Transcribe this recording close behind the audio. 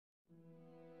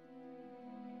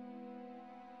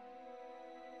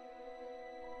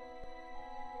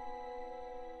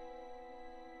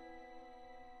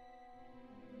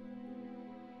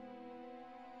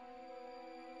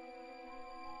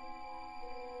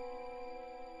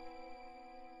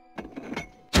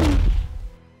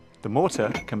The mortar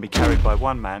can be carried by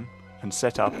one man and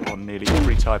set up on nearly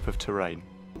every type of terrain.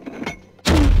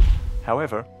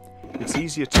 However, it's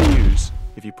easier to use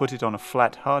if you put it on a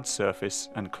flat, hard surface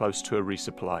and close to a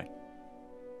resupply.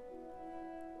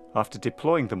 After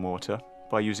deploying the mortar,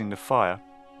 by using the fire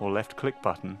or left click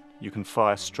button, you can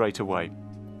fire straight away.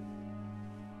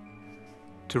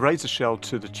 To raise a shell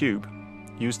to the tube,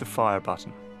 use the fire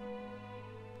button.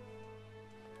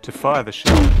 To fire the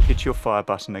shell, hit your fire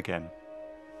button again.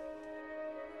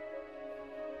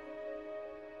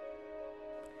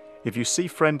 If you see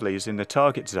friendlies in the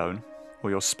target zone, or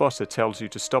your spotter tells you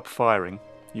to stop firing,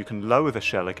 you can lower the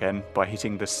shell again by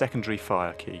hitting the secondary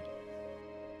fire key.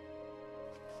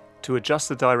 To adjust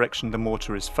the direction the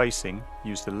mortar is facing,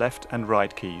 use the left and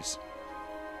right keys.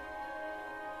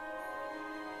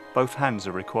 Both hands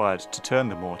are required to turn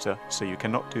the mortar, so you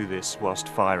cannot do this whilst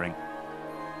firing.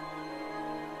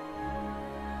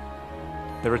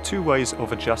 There are two ways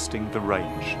of adjusting the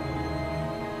range.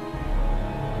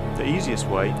 The easiest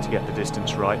way to get the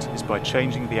distance right is by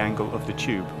changing the angle of the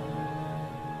tube.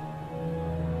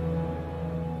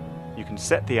 You can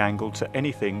set the angle to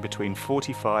anything between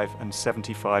 45 and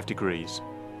 75 degrees.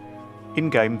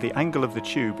 In-game, the angle of the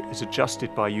tube is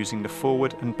adjusted by using the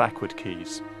forward and backward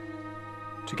keys.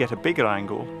 To get a bigger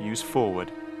angle, use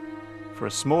forward. For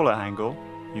a smaller angle,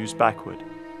 use backward.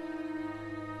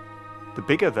 The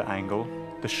bigger the angle,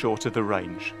 the shorter the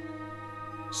range.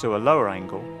 So a lower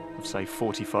angle, of say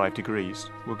 45 degrees,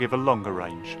 will give a longer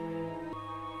range.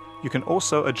 You can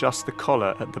also adjust the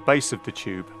collar at the base of the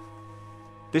tube.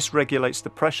 This regulates the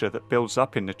pressure that builds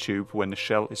up in the tube when the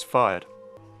shell is fired.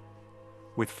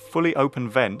 With fully open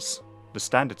vents, the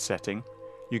standard setting,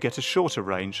 you get a shorter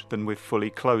range than with fully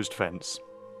closed vents.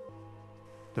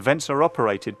 The vents are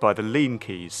operated by the lean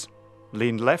keys.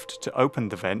 Lean left to open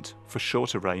the vent for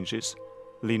shorter ranges,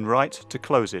 lean right to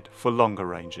close it for longer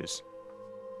ranges.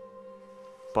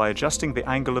 By adjusting the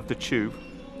angle of the tube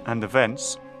and the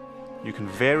vents, you can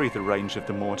vary the range of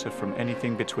the mortar from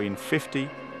anything between 50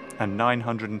 and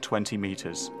 920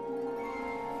 meters.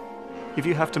 If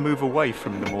you have to move away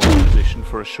from the mortar position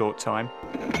for a short time,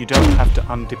 you don't have to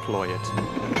undeploy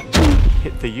it.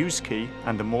 Hit the use key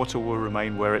and the mortar will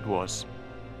remain where it was.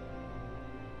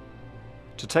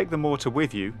 To take the mortar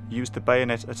with you, use the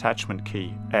bayonet attachment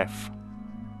key, F.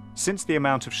 Since the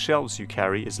amount of shells you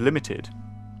carry is limited,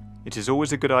 it is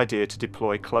always a good idea to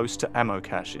deploy close to ammo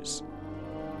caches.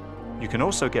 You can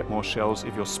also get more shells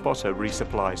if your spotter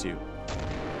resupplies you.